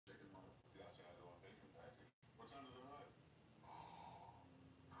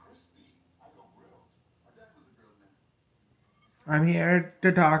I'm here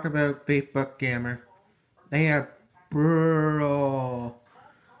to talk about Facebook Gamer. They are brutal.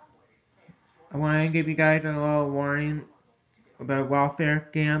 I want to give you guys a little warning about welfare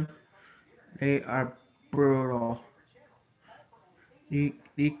scams. They are brutal. These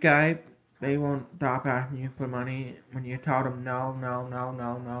guys, they won't stop asking you for money when you tell them no, no, no,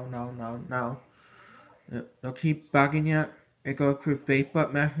 no, no, no, no, no. They'll keep bugging you. They go through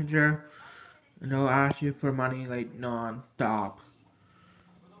Facebook Messenger and they'll ask you for money like non-stop.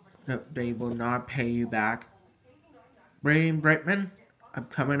 They will not pay you back. Brain Brickman, I'm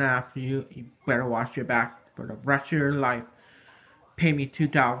coming after you. You better watch your back for the rest of your life. Pay me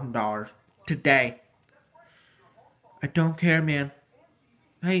 $2,000 today. I don't care, man.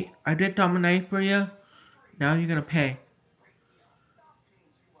 Hey, I did something nice for you. Now you're gonna pay.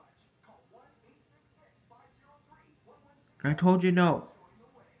 I told you no.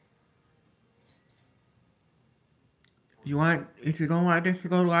 If you don't want this to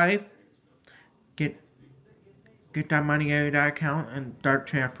go live, get get that money out of that account and start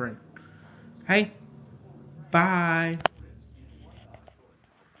transferring. Hey, bye.